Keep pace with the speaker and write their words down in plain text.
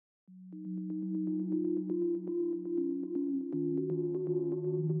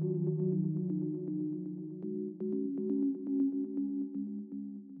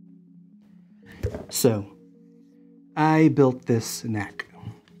So I built this neck,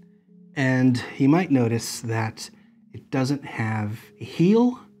 and you might notice that it doesn't have a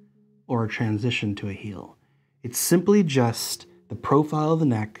heel or a transition to a heel. It's simply just the profile of the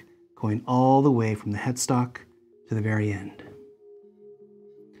neck going all the way from the headstock to the very end.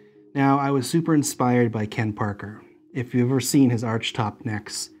 Now, I was super inspired by Ken Parker. If you've ever seen his archtop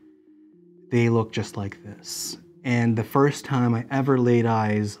necks, they look just like this. And the first time I ever laid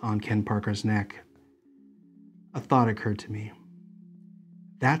eyes on Ken Parker's neck, a thought occurred to me.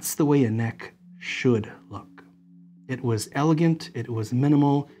 That's the way a neck should look. It was elegant, it was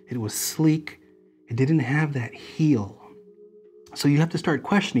minimal, it was sleek, it didn't have that heel. So you have to start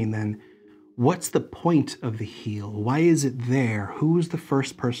questioning then, what's the point of the heel? Why is it there? Who was the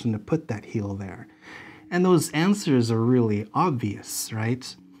first person to put that heel there? And those answers are really obvious,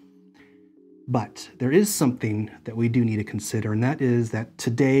 right? But there is something that we do need to consider, and that is that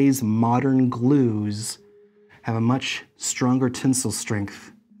today's modern glues have a much stronger tensile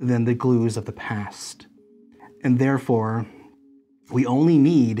strength than the glues of the past. And therefore, we only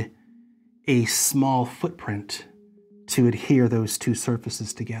need a small footprint to adhere those two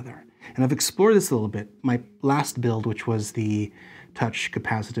surfaces together. And I've explored this a little bit. My last build, which was the Touch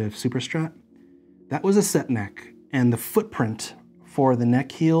Capacitive Superstrat, that was a set neck, and the footprint for the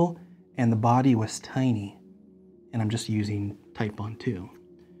neck heel and the body was tiny. And I'm just using Type Bond 2.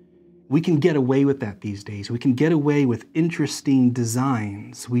 We can get away with that these days. We can get away with interesting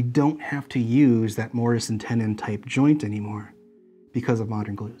designs. We don't have to use that mortise and tenon type joint anymore because of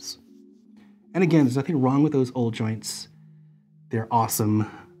modern glues. And again, there's nothing wrong with those old joints. They're awesome.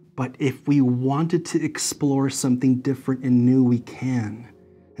 But if we wanted to explore something different and new, we can.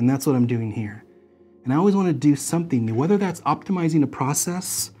 And that's what I'm doing here. And I always want to do something new, whether that's optimizing a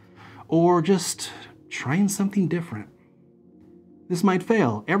process or just trying something different. This might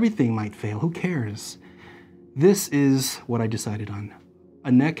fail. Everything might fail. Who cares? This is what I decided on.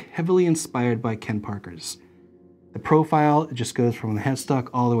 A neck heavily inspired by Ken Parker's. The profile just goes from the headstock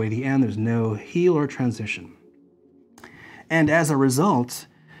all the way to the end. There's no heel or transition. And as a result,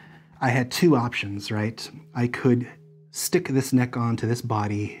 I had two options, right? I could stick this neck onto this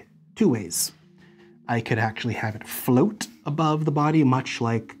body two ways. I could actually have it float above the body, much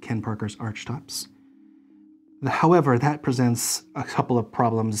like Ken Parker's archtops. However, that presents a couple of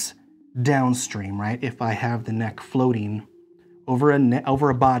problems downstream, right? If I have the neck floating over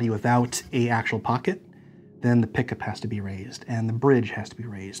a body without an actual pocket, then the pickup has to be raised and the bridge has to be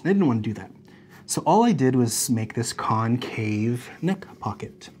raised. I didn't want to do that. So all I did was make this concave neck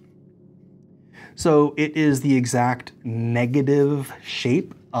pocket. So it is the exact negative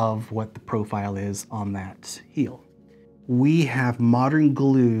shape of what the profile is on that heel. We have modern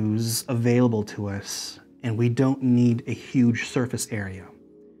glues available to us and we don't need a huge surface area.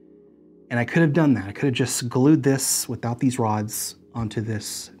 And I could have done that. I could have just glued this without these rods onto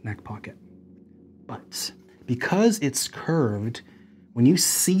this neck pocket. But because it's curved, when you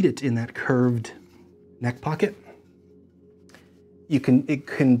seat it in that curved neck pocket, it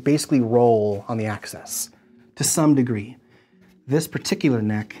can basically roll on the axis to some degree. This particular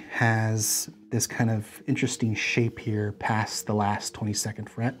neck has this kind of interesting shape here past the last 22nd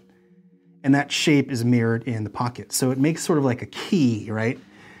fret. And that shape is mirrored in the pocket. So it makes sort of like a key, right?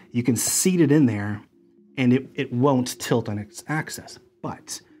 You can seat it in there and it won't tilt on its axis.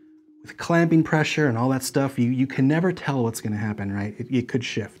 But with clamping pressure and all that stuff, you can never tell what's gonna happen, right? It could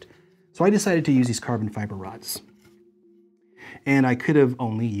shift. So I decided to use these carbon fiber rods. And I could have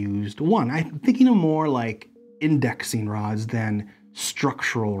only used one. I'm thinking of more like indexing rods than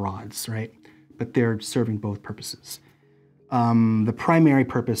structural rods, right? But they're serving both purposes. The primary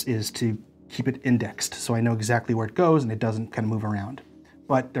purpose is to keep it indexed so I know exactly where it goes and it doesn't kind of move around.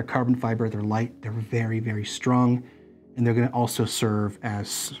 But they're carbon fiber, they're light, they're very, very strong, and they're gonna also serve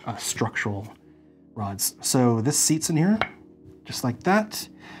as structural rods. So this seats in here, just like that.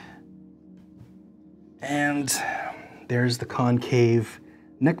 And there's the concave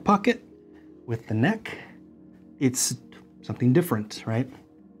neck pocket with the neck. It's something different, right?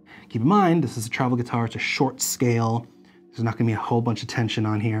 Keep in mind, this is a travel guitar, it's a short scale. There's not gonna be a whole bunch of tension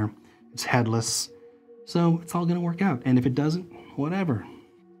on here. It's headless, so it's all gonna work out. And if it doesn't, whatever.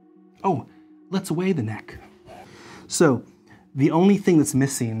 Oh, let's weigh the neck. So the only thing that's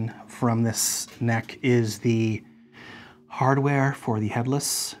missing from this neck is the hardware for the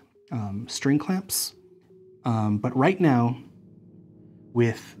headless string clamps. But right now,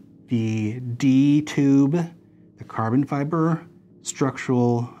 with the D-tube, the carbon fiber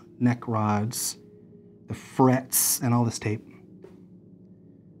structural neck rods, the frets, and all this tape,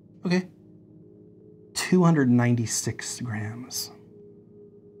 okay, 296 grams.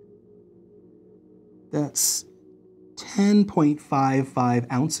 That's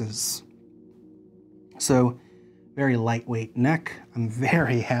 10.55 ounces. So very lightweight neck. I'm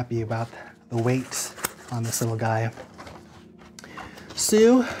very happy about the weight on this little guy.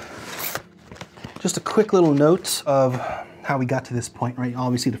 So just a quick little note of how we got to this point, right?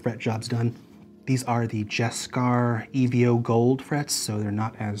 Obviously the fret job's done. These are the Jescar EVO Gold frets, so they're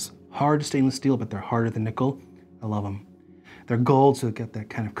not as hard as stainless steel, but they're harder than nickel. I love them. They're gold, so they get that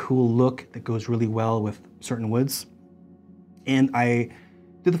kind of cool look that goes really well with certain woods. And I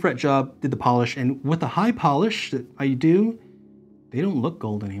did the fret job, did the polish, and with the high polish that I do, they don't look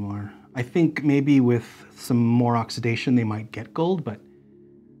gold anymore. I think maybe with some more oxidation they might get gold, but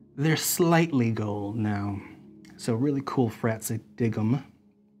they're slightly gold now. So really cool frets, I dig them.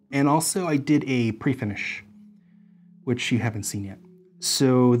 And also I did a pre-finish, which you haven't seen yet.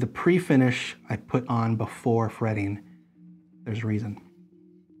 So the pre-finish I put on before fretting. There's a reason.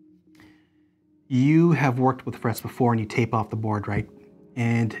 You have worked with frets before and you tape off the board, right?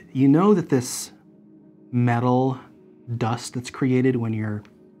 And you know that this metal dust that's created when you're,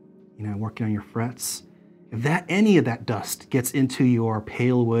 working on your frets, if any of that dust gets into your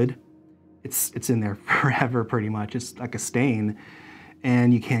pale wood, it's in there forever pretty much. It's like a stain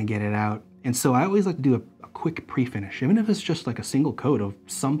and you can't get it out. And so I always like to do a quick pre-finish, even if it's just like a single coat of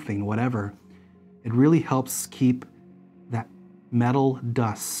something, whatever. It really helps keep that metal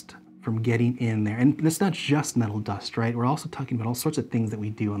dust from getting in there. And it's not just metal dust, right? We're also talking about all sorts of things that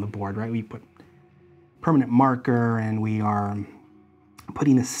we do on the board, right? We put permanent marker and we are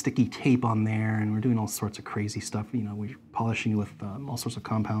putting this sticky tape on there and we're doing all sorts of crazy stuff. We're polishing with all sorts of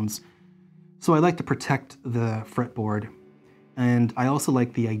compounds. So I like to protect the fretboard. And I also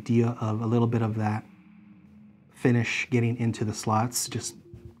like the idea of a little bit of that finish getting into the slots. Just,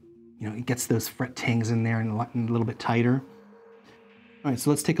 it gets those fret tangs in there and a little bit tighter. All right, so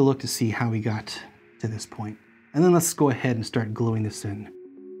let's take a look to see how we got to this point. And then let's go ahead and start gluing this in.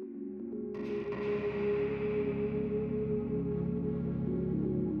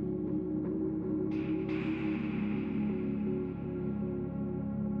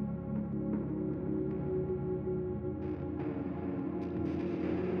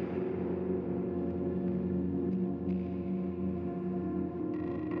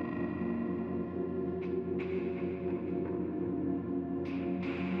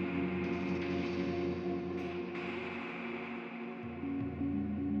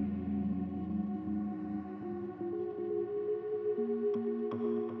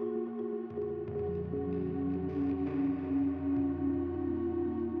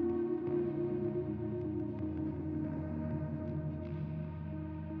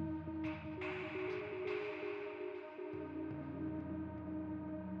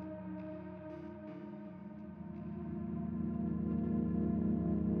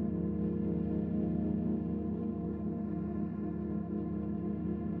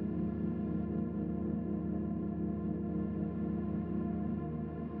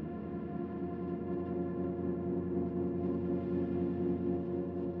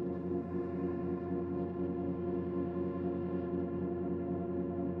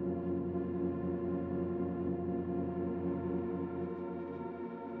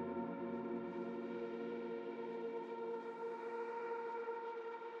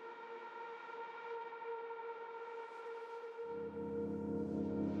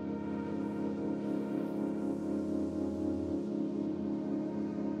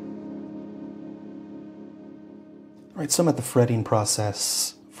 All right, so I'm at the fretting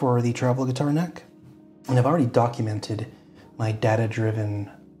process for the travel guitar neck, and I've already documented my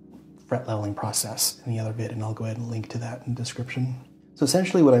data-driven fret leveling process in the other vid, and I'll go ahead and link to that in the description. So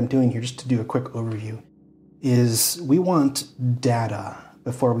essentially what I'm doing here, just to do a quick overview, is we want data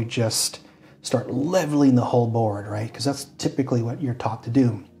before we just start leveling the whole board, right? Because that's typically what you're taught to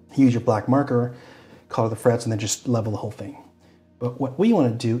do. Use your black marker, color the frets, and then just level the whole thing. But what we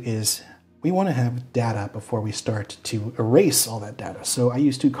want to do is we want to have data before we start to erase all that data. So I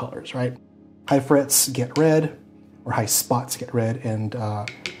use two colors, right? High frets get red, or high spots get red, and I'm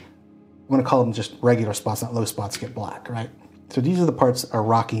going to call them just regular spots, not low spots, get black, right? So these are the parts that are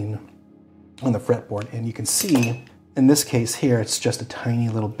rocking on the fretboard, and you can see in this case here, it's just a tiny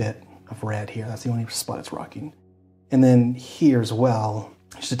little bit of red here. That's the only spot it's rocking. And then here as well,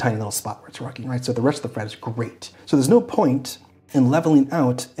 just a tiny little spot where it's rocking, right? So the rest of the fret is great. So there's no point in leveling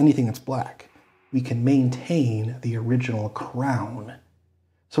out anything that's black. We can maintain the original crown.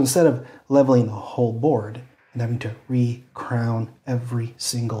 So instead of leveling the whole board and having to re-crown every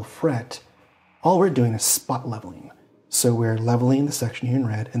single fret, all we're doing is spot leveling. So we're leveling the section here in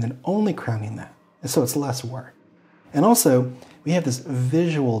red and then only crowning that. And so it's less work. And also, we have this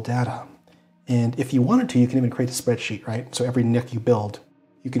visual data. And if you wanted to, you can even create a spreadsheet, right? So every nick you build,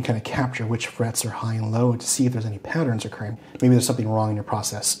 you can kind of capture which frets are high and low to see if there's any patterns occurring. Maybe there's something wrong in your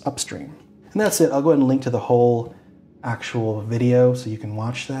process upstream. And that's it. I'll go ahead and link to the whole actual video so you can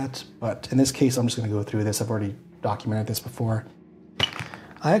watch that. But in this case, I'm just going to go through this. I've already documented this before.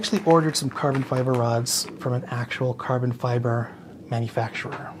 I actually ordered some carbon fiber rods from an actual carbon fiber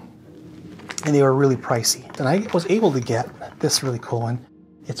manufacturer. And they were really pricey. And I was able to get this really cool one.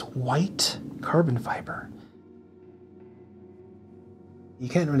 It's white carbon fiber. You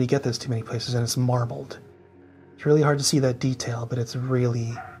can't really get this too many places, and it's marbled. It's really hard to see that detail, but it's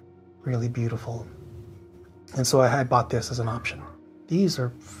really, really beautiful. And so I bought this as an option. These are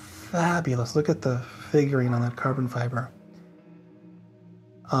fabulous. Look at the figuring on that carbon fiber.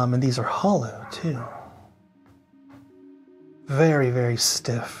 And these are hollow too. Very, very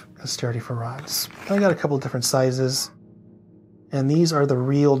stiff and sturdy for rods. I got a couple of different sizes. And these are the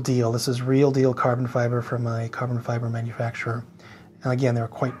real deal. This is real deal carbon fiber from my carbon fiber manufacturer. And again, they were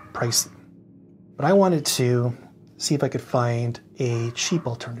quite pricey. But I wanted to see if I could find a cheap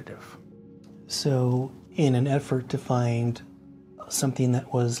alternative. So in an effort to find something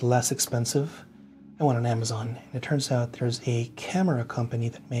that was less expensive, I went on Amazon. And it turns out there's a camera company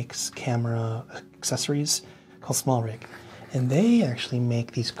that makes camera accessories called Small Rig. And they actually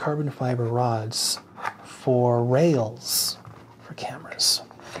make these carbon fiber rods for rails for cameras.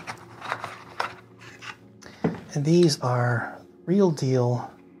 And these are real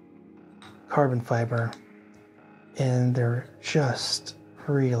deal carbon fiber, and they're just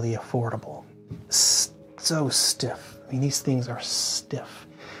really affordable. So stiff. I mean, these things are stiff.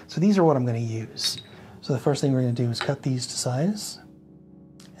 So these are what I'm going to use. So the first thing we're going to do is cut these to size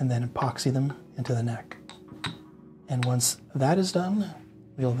and then epoxy them into the neck. And once that is done,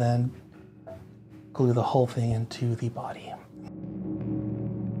 we'll then glue the whole thing into the body.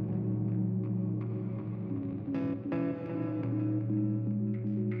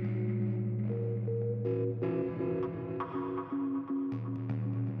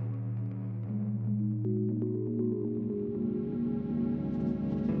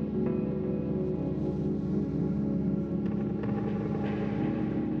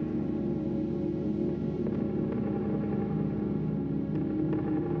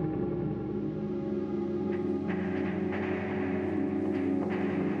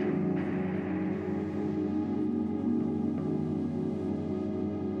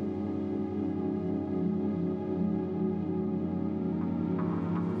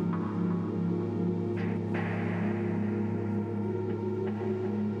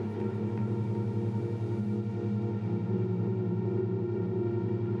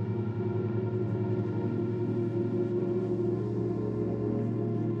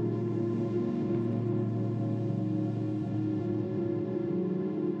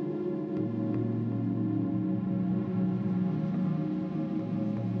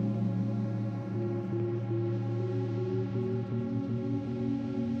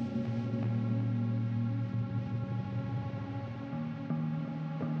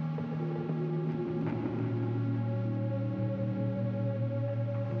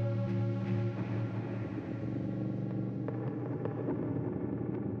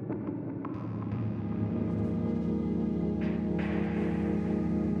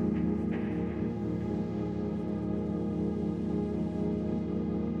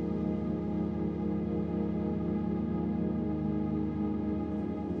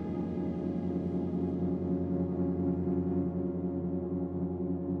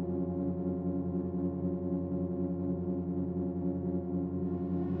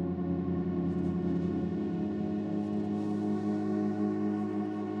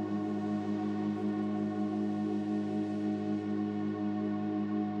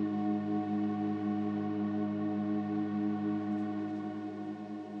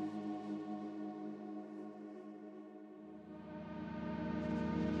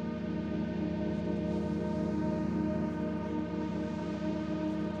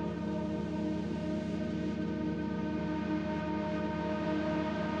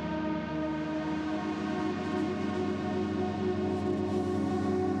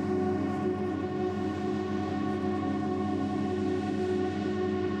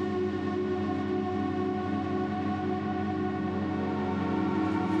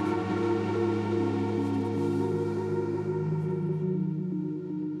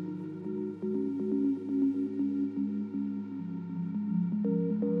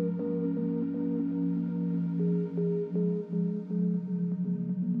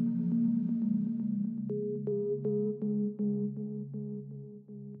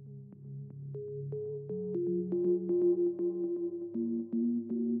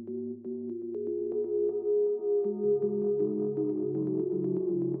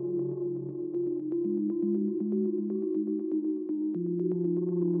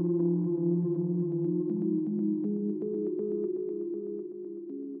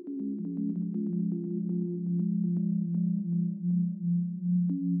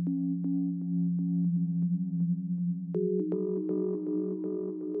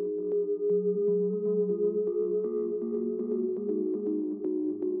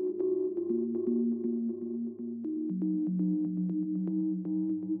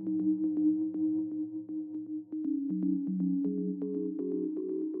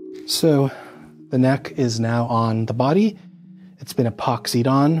 So the neck is now on the body. It's been epoxied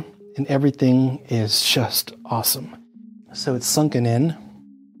on, and everything is just awesome. So it's sunken in.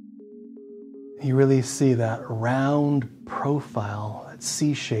 You really see that round profile, that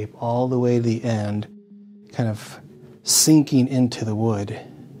C shape all the way to the end, kind of sinking into the wood.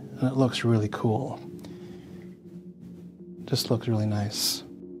 And it looks really cool. Just looks really nice.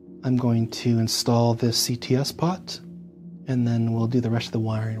 I'm going to install this CTS pot, and then we'll do the rest of the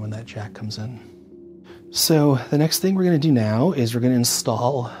wiring when that jack comes in. So the next thing we're going to do now is we're going to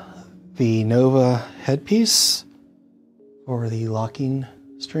install the Nova headpiece for the locking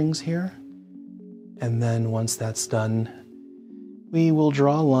strings here. And then once that's done, we will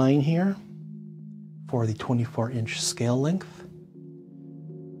draw a line here for the 24-inch scale length.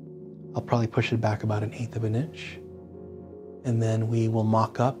 I'll probably push it back about 1/8 of an inch. And then we will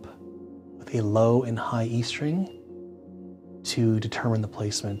mock up with a low and high E string to determine the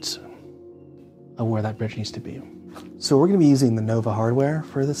placement of where that bridge needs to be. So we're going to be using the Nova hardware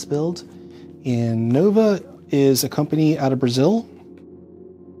for this build. And Nova is a company out of Brazil.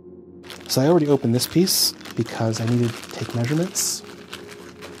 So I already opened this piece because I needed to take measurements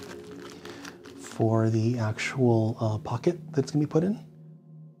for the actual pocket that's going to be put in.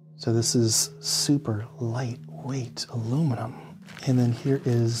 So this is super lightweight aluminum. And then here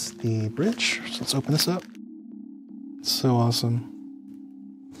is the bridge. So let's open this up. It's so awesome.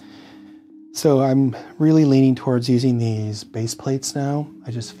 So I'm really leaning towards using these base plates now.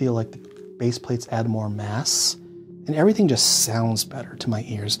 I just feel like the base plates add more mass, and everything just sounds better to my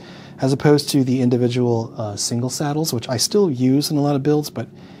ears, as opposed to the individual single saddles, which I still use in a lot of builds, but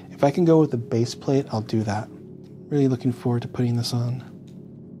if I can go with the base plate, I'll do that. Really looking forward to putting this on.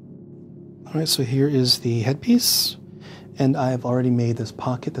 All right, so here is the headpiece, and I've already made this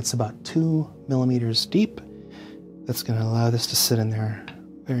pocket that's about 2 millimeters deep. That's going to allow this to sit in there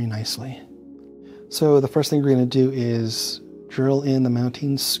very nicely. So the first thing we're going to do is drill in the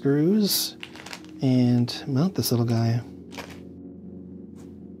mounting screws and mount this little guy.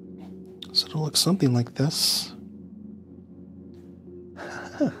 So it'll look something like this.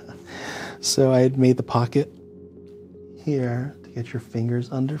 So I had made the pocket here to get your fingers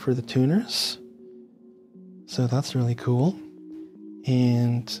under for the tuners. So that's really cool.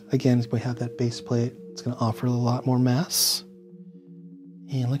 And again, we have that base plate. It's going to offer a lot more mass.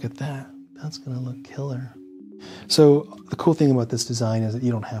 And look at that. That's going to look killer. So the cool thing about this design is that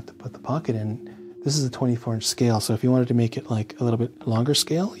you don't have to put the pocket in. This is a 24-inch scale, so if you wanted to make it like a little bit longer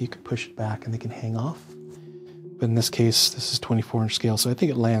scale, you could push it back and they can hang off. But in this case, this is 24-inch scale, so I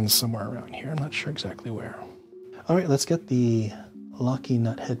think it lands somewhere around here. I'm not sure exactly where. All right, let's get the locking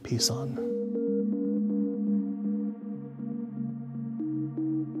nut headpiece on.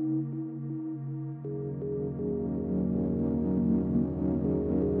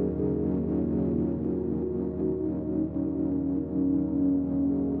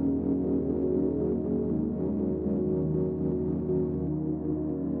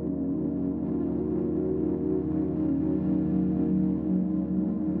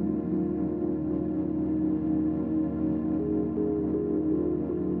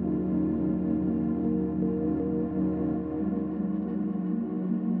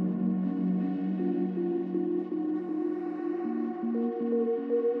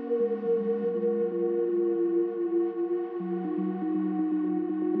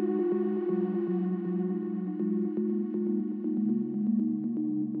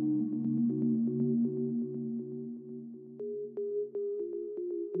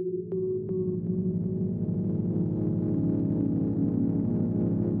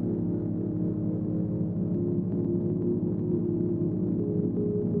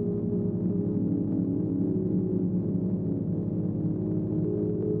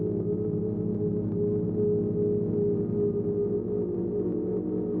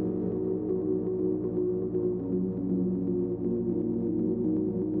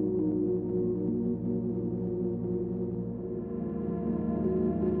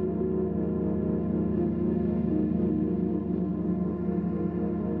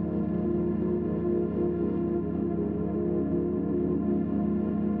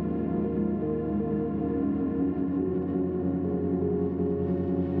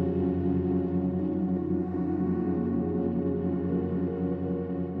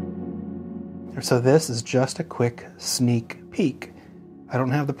 So this is just a quick sneak peek. I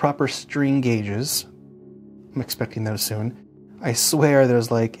don't have the proper string gauges. I'm expecting those soon. I swear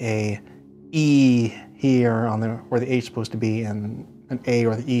there's like a E here on the where the H is supposed to be and an A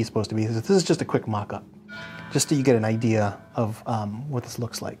where the E is supposed to be. This is just a quick mock-up, just so you get an idea of what this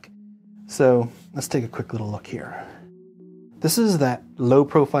looks like. So let's take a quick little look here. This is that low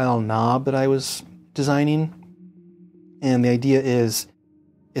profile knob that I was designing. And the idea is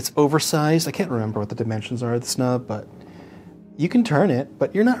it's oversized. I can't remember what the dimensions are of this knob, but you can turn it,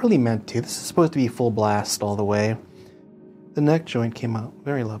 but you're not really meant to. This is supposed to be full blast all the way. The neck joint came out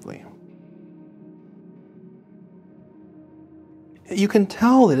very lovely. You can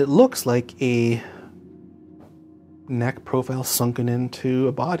tell that it looks like a neck profile sunken into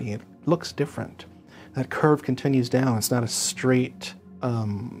a body. It looks different. That curve continues down. It's not a straight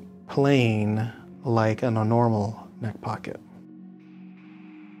plane like in a normal neck pocket.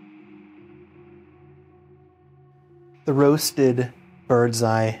 The roasted bird's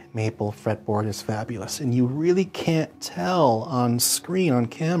eye maple fretboard is fabulous, and you really can't tell on screen, on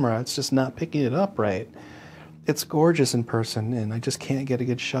camera. It's just not picking it up right. It's gorgeous in person, and I just can't get a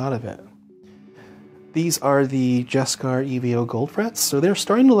good shot of it. These are the Jescar EVO gold frets, so they're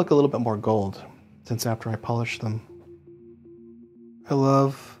starting to look a little bit more gold since after I polished them. I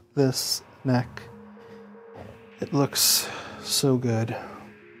love this neck. It looks so good.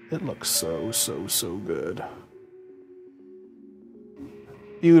 It looks so good.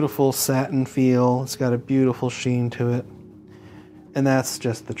 Beautiful satin feel. It's got a beautiful sheen to it. And that's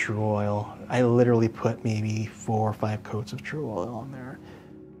just the Tru Oil. I literally put maybe 4 or 5 coats of Tru Oil on there.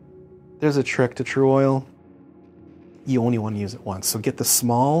 There's a trick to Tru Oil. You only want to use it once. So get the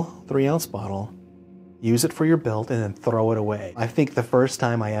small 3-ounce bottle, use it for your build, and then throw it away. I think the first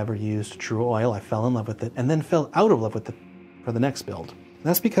time I ever used Tru Oil, I fell in love with it and then fell out of love with it for the next build. And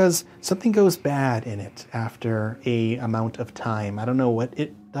that's because something goes bad in it after a amount of time. I don't know what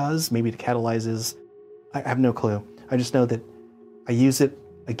it does. Maybe it catalyzes. I have no clue. I just know that I use it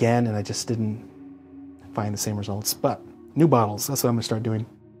again and I just didn't find the same results. But new bottles, that's what I'm gonna start doing.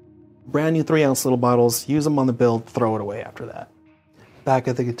 Brand new 3-ounce little bottles, use them on the build, throw it away after that. Back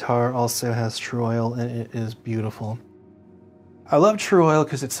of the guitar also has Tru Oil, and it is beautiful. I love Tru Oil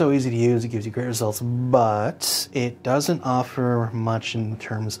because it's so easy to use, it gives you great results, but it doesn't offer much in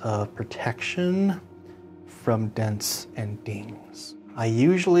terms of protection from dents and dings. I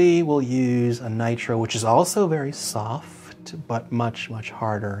usually will use a nitro, which is also very soft, but much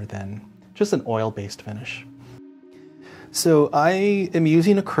harder than just an oil-based finish. So I am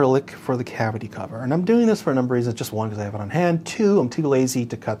using acrylic for the cavity cover, and I'm doing this for a number of reasons. Just one, because I have it on hand. 2, I'm too lazy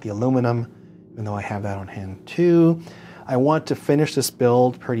to cut the aluminum, even though I have that on hand too. I want to finish this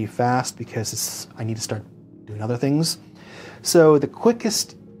build pretty fast because I need to start doing other things. So the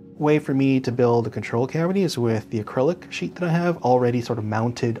quickest way for me to build a control cavity is with the acrylic sheet that I have already sort of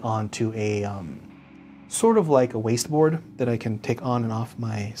mounted onto a sort of like a wasteboard that I can take on and off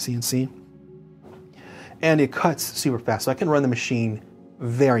my CNC. And it cuts super fast, so I can run the machine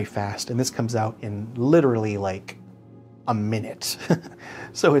very fast, and this comes out in literally like a minute.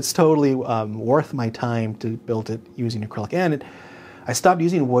 So it's totally worth my time to build it using acrylic. And I stopped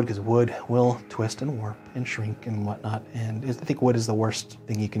using wood because wood will twist and warp and shrink and whatnot, and I think wood is the worst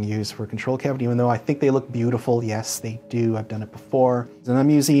thing you can use for a control cavity, even though I think they look beautiful. Yes, they do. I've done it before. And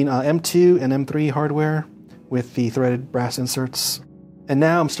I'm using M2 and M3 hardware with the threaded brass inserts. And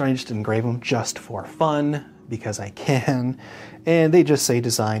now I'm starting just to engrave them just for fun, because I can. And they just say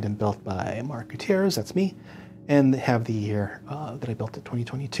designed and built by Mark Gutierrez, that's me. And they have the year that I built it,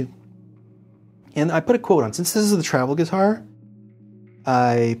 2022. And I put a quote on, since this is the travel guitar,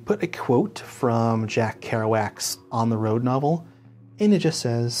 I put a quote from Jack Kerouac's On the Road novel, and it just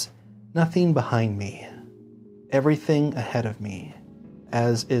says, "Nothing behind me, everything ahead of me,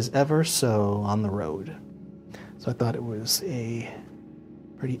 as is ever so on the road." So I thought it was a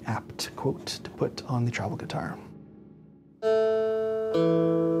pretty apt quote to put on the travel guitar.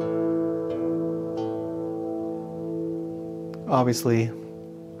 Obviously,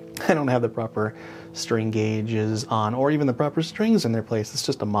 I don't have the proper string gauges on, or even the proper strings in their place. It's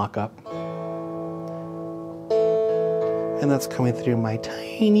just a mock-up. And that's coming through my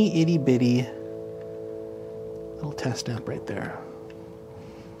tiny itty-bitty little test amp right there.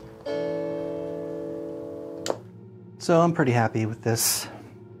 So I'm pretty happy with this.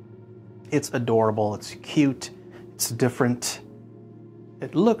 It's adorable, it's cute, it's different.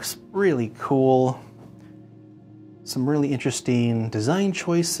 It looks really cool. Some really interesting design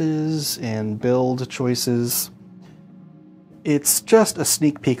choices and build choices. It's just a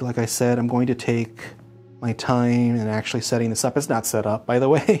sneak peek, like I said. I'm going to take my time in actually setting this up. It's not set up, by the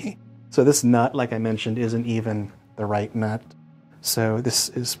way. So this nut, like I mentioned, isn't even the right nut. So this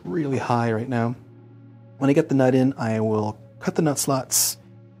is really high right now. When I get the nut in, I will cut the nut slots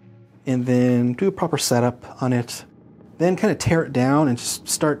and then do a proper setup on it. Then kind of tear it down and just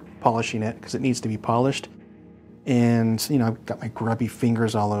start polishing it because it needs to be polished. And, you know, I've got my grubby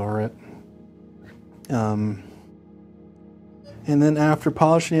fingers all over it. And then after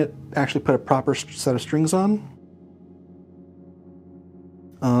polishing it, actually put a proper set of strings on.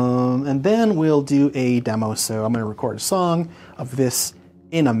 And then we'll do a demo. So I'm going to record a song of this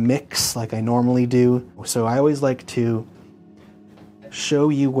in a mix like I normally do. So I always like to show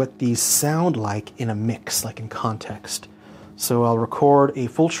you what these sound like in a mix, like in context. So I'll record a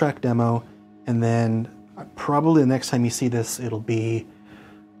full track demo, and then probably the next time you see this, it'll be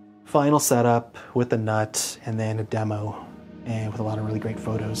final setup with a nut and then a demo, and with a lot of really great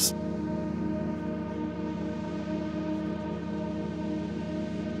photos.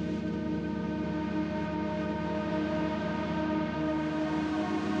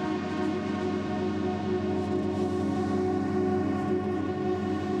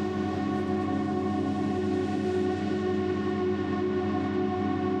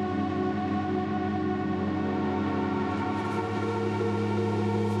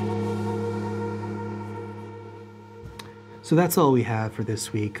 So that's all we have for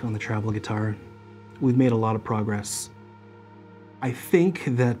this week on the travel guitar. We've made a lot of progress. I think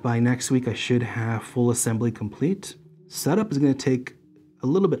that by next week I should have full assembly complete. Setup is going to take a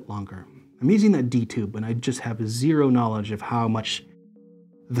little bit longer. I'm using that D-tube, and I just have zero knowledge of how much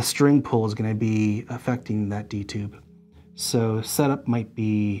the string pull is going to be affecting that D-tube. So setup might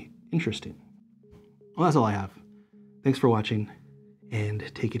be interesting. Well, that's all I have. Thanks for watching,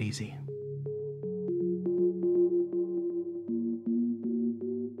 and take it easy.